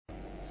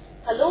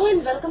Hello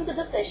and welcome to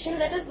the session.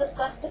 Let us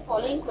discuss the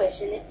following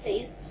question. It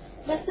says,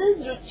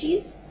 Mrs.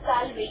 Ruchi's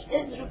salary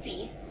is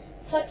rupees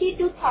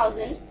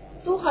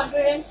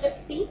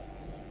 32,250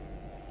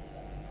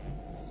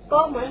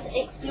 per month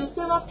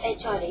exclusive of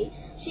HRA.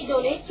 She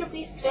donates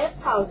rupees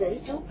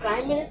 12,000 to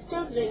Prime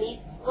Minister's Relief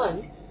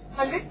Fund,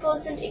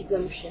 100%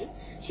 exemption.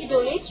 She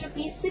donates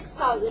rupees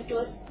 6,000 to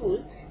a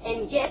school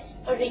and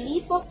gets a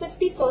relief of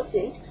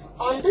 50%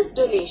 on this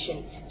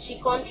donation. She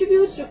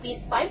contributes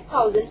rupees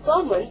 5,000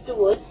 per month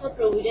towards her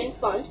provident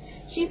fund.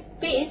 She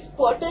pays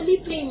quarterly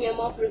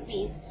premium of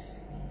rupees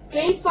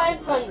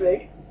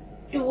 2,500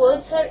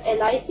 towards her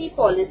LIC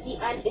policy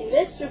and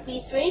invests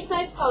rupees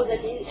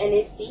 25,000 in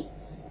NSC.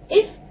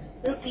 If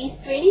rupees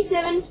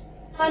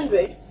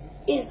 2,700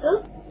 is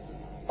the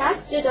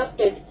tax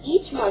deducted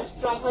each month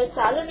from her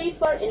salary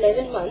for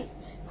 11 months,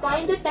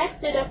 find the tax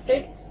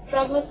deducted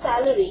from her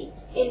salary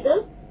in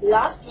the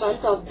last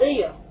month of the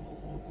year.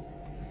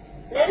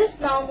 Let us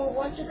now move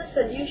on to the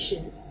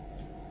solution.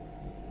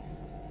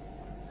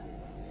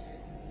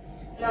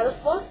 Now the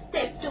first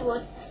step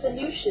towards the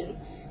solution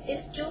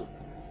is to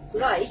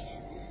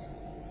write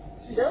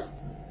the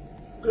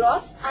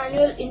gross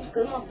annual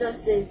income of the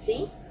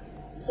assessee.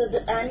 So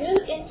the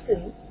annual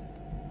income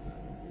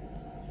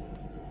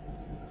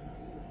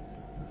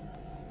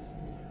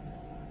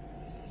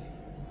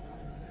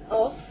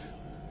of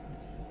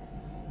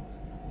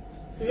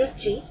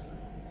Ruchi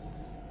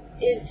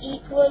is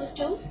equal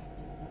to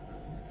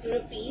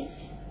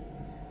rupees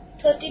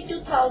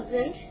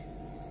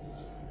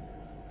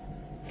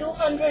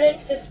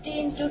 32,250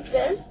 into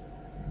 12,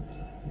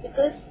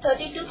 because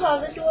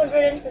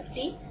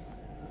 32,250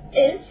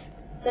 is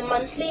the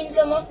monthly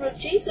income of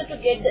Ruchi. So to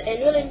get the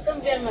annual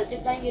income, we are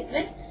multiplying it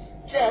with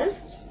 12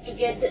 to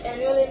get the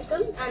annual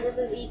income, and this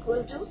is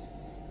equal to,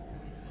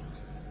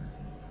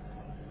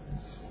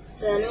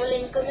 the annual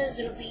income is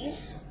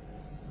rupees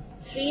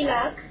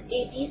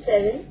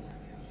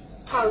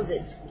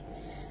 3,87,000.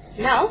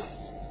 Now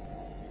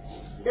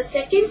the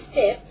second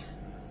step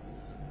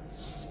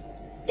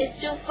is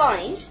to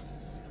find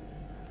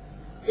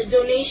the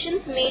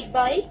donations made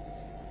by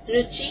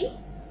Ruchi.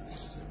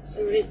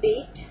 So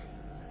rebate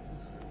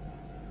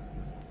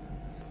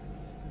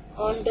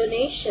on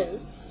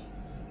donations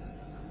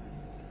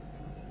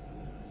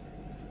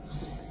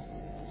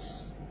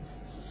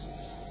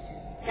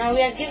Now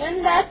we are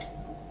given that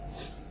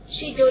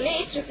she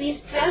donates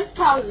rupees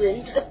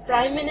 12,000 to the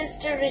Prime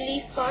Minister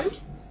Relief Fund,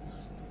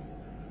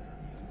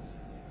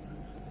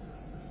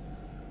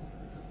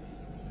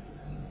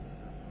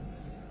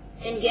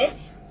 and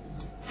gets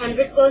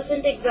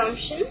 100%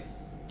 exemption.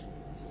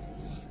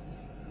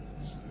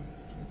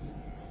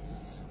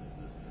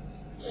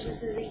 So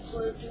this is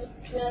equal to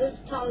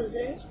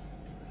 12,000.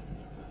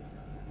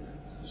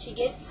 She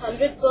gets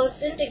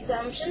 100%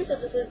 exemption. So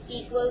this is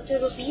equal to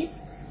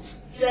rupees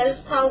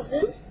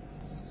 12,000.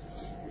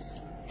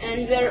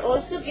 And we are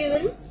also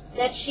given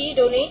that she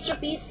donates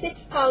rupees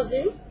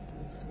 6,000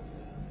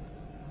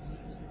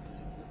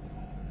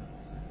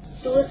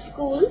 to a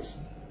school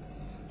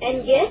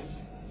and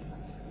gets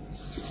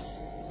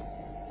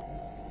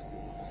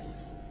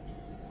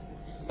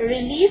a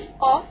relief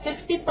of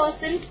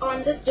 50%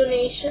 on this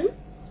donation.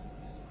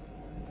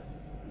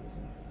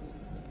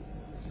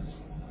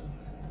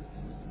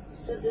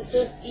 So this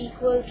is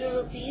equal to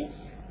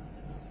rupees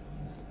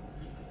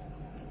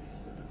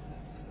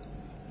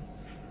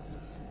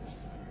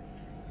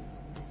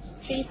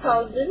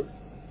 3,000,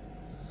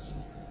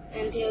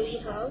 and here we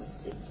have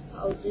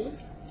 6,000.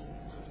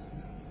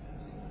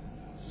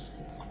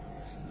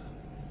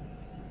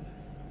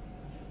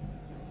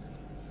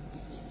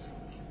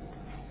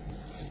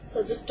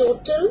 So the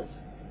total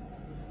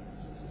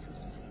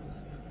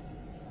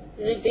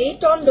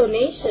rebate on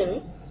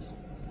donation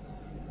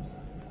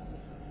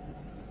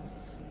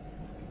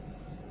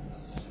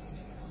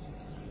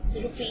is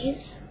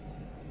rupees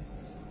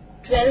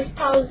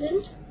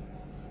 12,000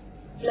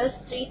 plus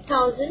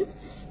 3,000,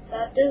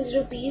 that is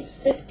rupees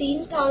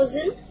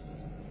 15,000.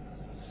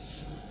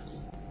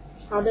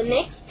 Now the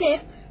next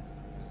step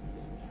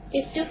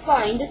is to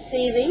find the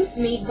savings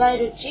made by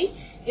Ruchi.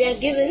 We are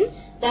given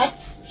that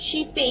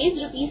she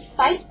pays rupees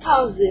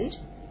 5,000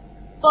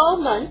 per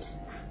month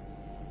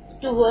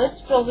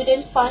towards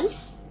Provident Fund.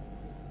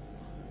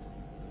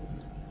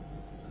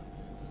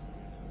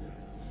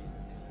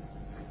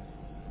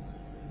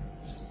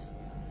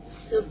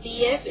 So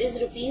PF is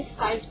rupees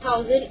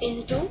 5,000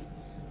 into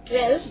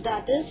 12,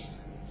 that is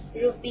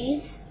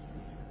rupees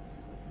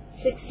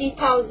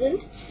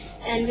 60,000,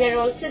 and we are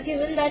also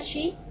given that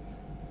she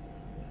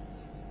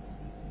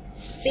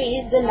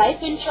pays the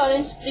life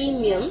insurance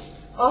premium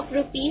of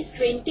rupees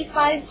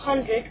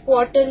 2,500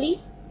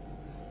 quarterly.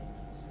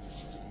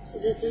 So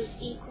this is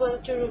equal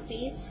to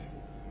rupees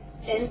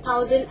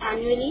 10,000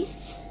 annually,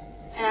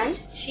 and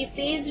she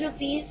pays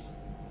rupees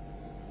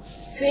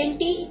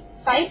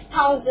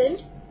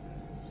 25,000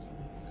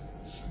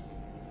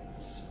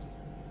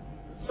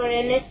 for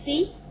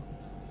NSC.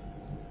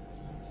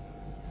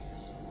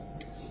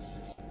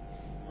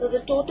 So the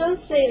total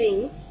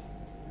savings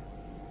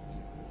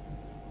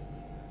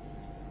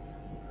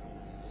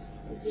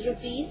is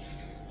rupees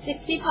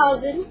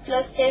 60,000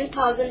 plus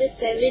 10,000 is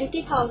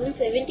 70,000.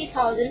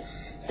 70,000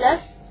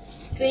 plus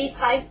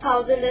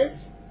 25,000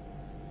 is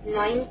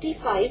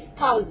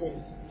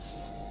 95,000.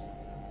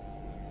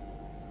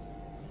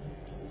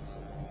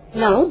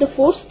 Now the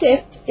fourth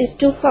step is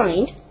to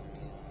find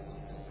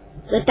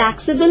the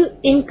taxable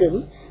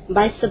income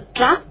by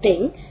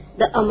subtracting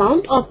the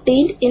amount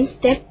obtained in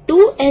step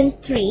 2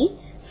 and 3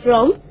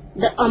 from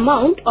the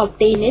amount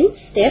obtained in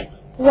step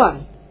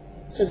 1.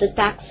 So the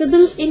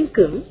taxable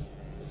income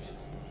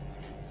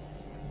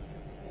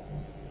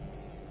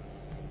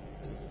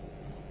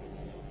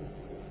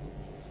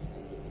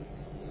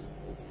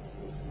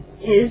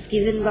is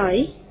given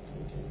by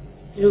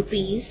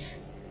rupees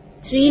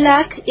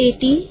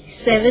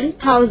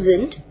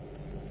 3,87,000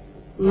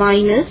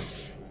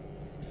 minus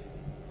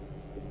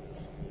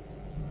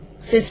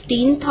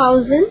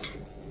 15,000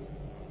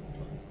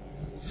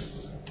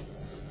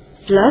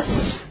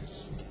 plus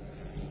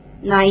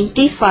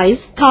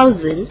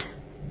 95,000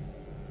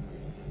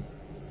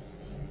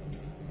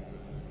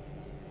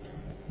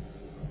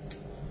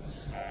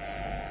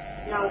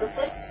 Now the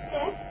fifth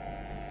step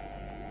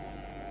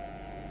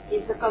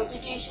is the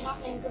computation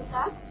of income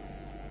tax.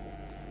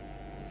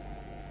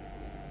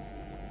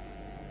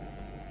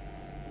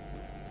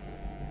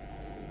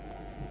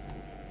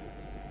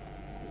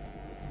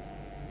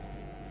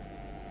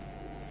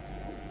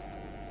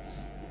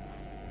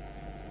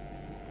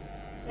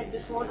 But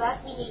before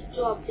that, we need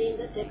to obtain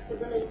the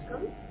taxable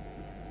income,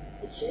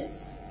 which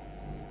is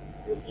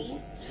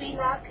rupees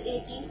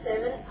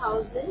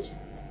 3,87,000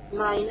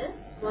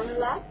 minus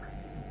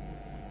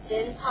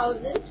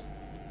 1,10,000,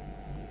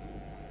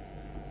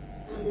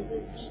 and this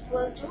is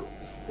equal to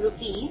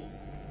rupees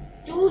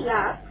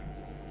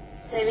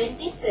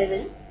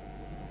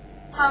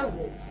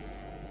 2,77,000.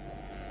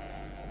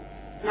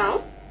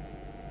 Now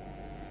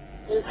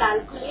we'll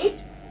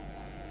calculate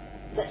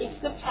the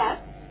income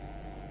tax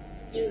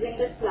using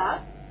the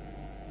slab.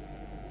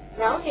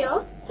 Now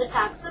here the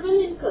taxable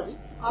income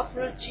of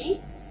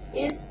Ruchi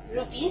is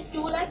rupees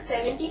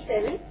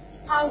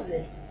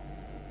 2,77,000,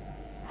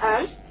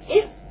 and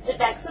if the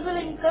taxable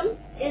income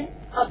is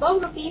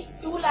above rupees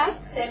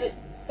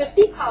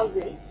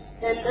 2,50,000,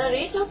 then the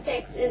rate of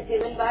tax is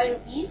given by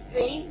rupees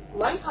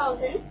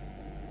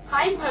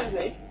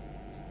 21,500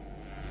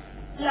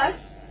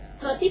 plus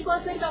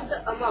 30% of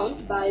the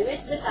amount by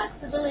which the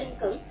taxable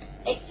income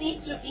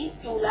exceeds rupees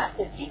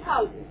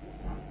 2,50,000.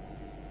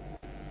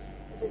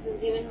 This is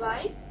given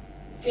by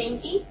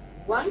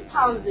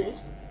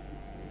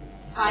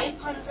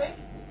 21,500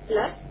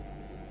 plus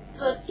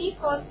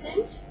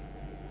 30%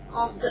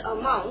 of the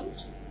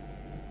amount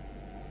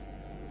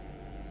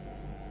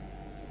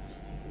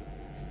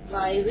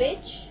by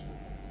which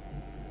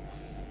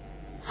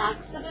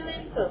taxable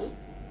income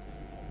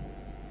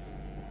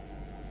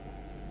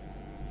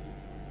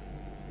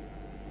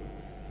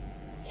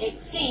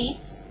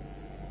exceeds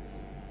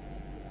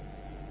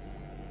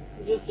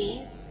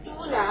rupees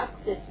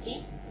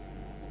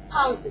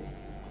 2,50,000.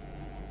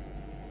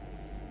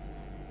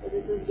 So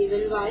this is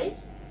given by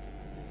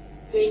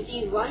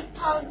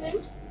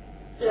 21,000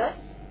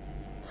 plus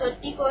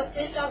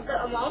 30% of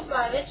the amount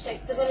by which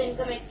taxable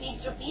income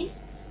exceeds rupees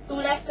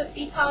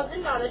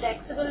 2,50,000. Now the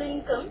taxable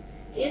income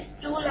is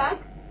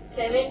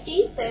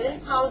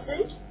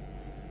 2,77,000,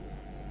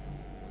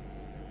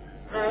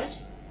 and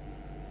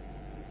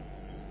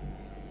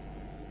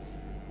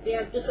we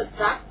have to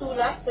subtract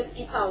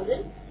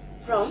 2,50,000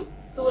 from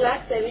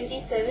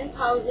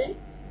 2,77,000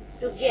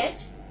 to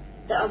get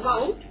the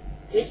amount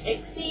which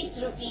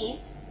exceeds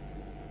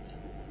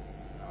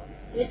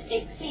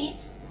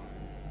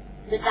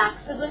the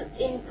taxable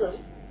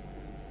income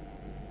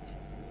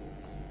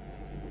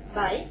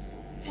by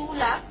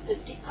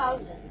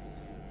 2,50,000.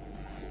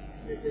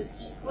 This is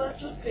equal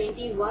to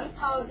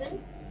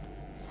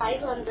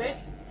 21,500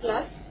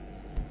 plus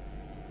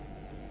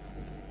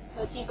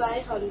 30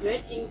 by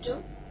 100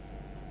 into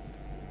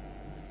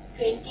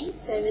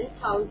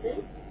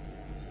 27,000.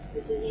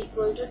 This is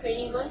equal to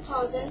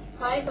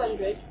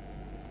 21,500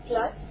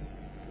 plus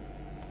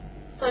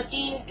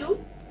 30 into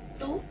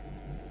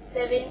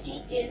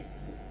 270 is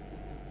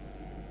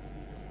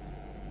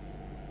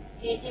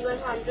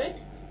 8,100,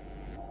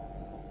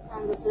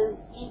 and this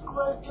is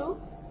equal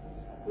to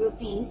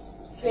rupees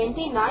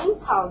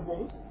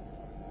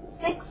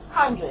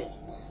 29,600.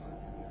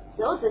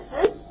 So this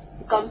is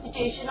the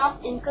computation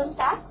of income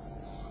tax.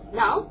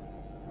 Now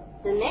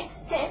the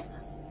next step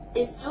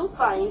is to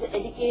find the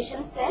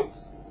education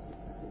cess,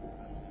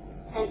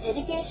 and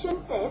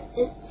education cess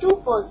is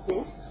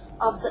 2%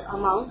 of the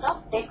amount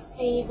of tax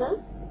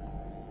payable.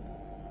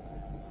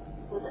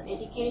 So the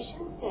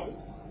education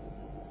cess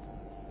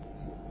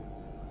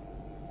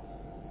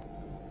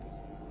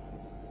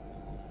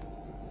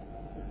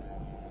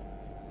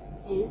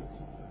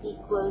is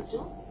equal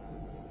to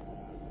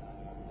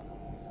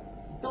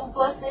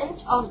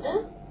 2% of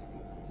the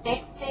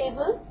tax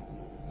payable.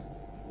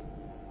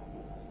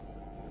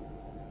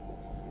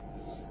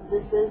 So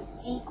this is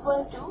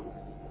equal to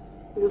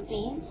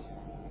rupees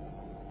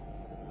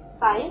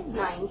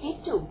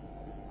 592.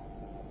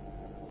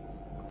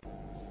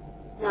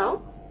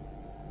 Now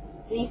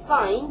we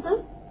find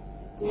the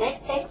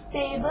net tax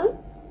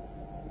payable,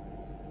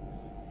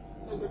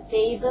 or the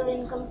payable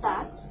income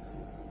tax,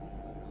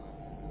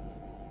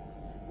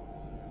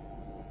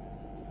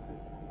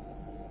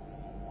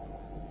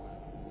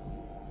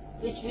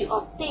 which we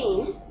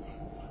obtained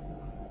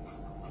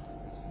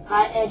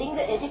by adding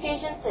the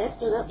education cess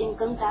to the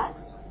income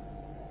tax.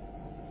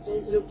 It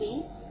is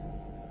rupees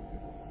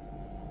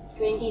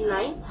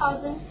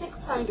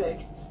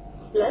 29,600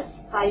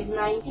 plus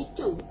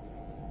 592.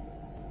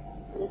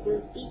 This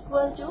is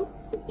equal to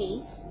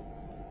rupees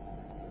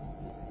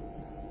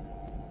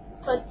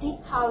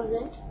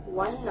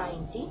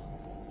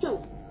 30,192.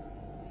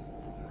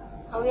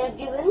 Now we are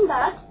given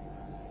that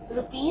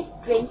rupees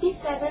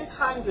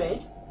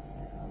 2,700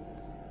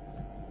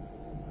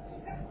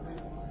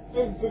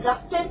 is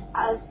deducted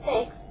as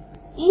tax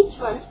each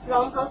month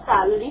from her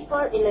salary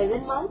for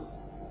 11 months.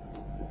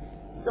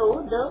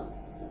 So the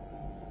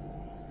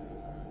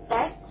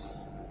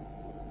tax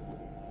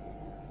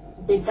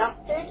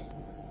deducted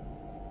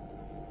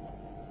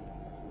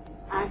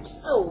at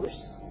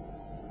source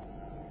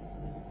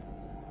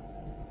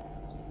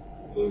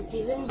is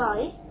given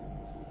by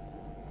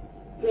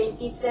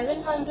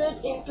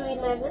 2,700 into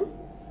 11,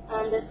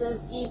 and this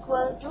is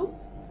equal to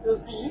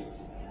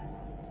rupees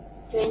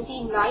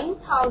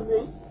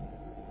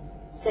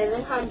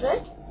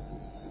 29,700.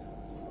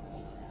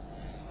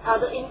 Now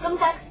the income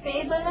tax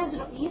payable is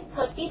rupees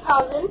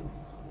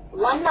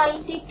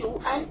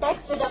 30,192 and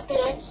tax deducted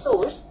at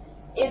source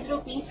is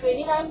rupees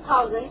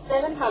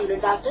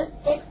 29,700, that is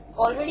tax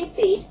already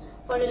paid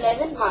for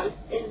 11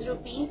 months is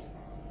rupees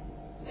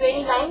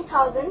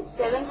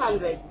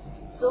 29,700.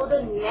 So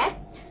the net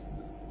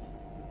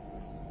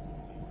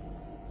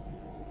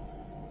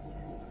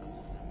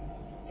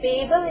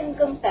payable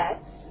income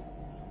tax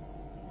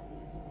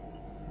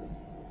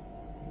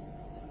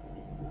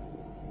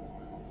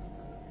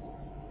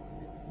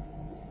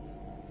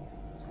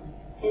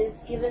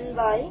is given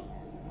by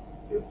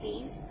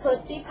rupees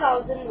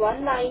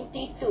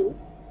 30,192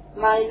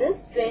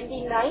 minus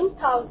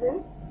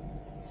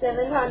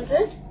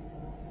 29,700,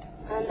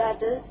 and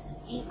that is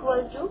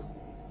equal to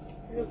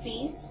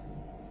rupees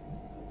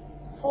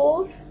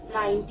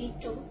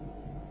 492.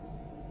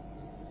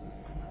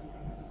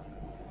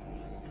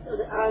 So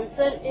the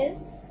answer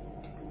is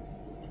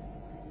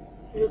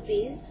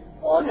rupees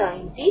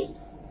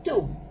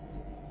 492.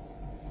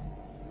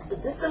 So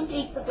this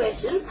completes the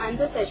question and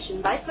the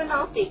session. Bye for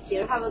now. Take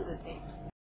care. Have a good day.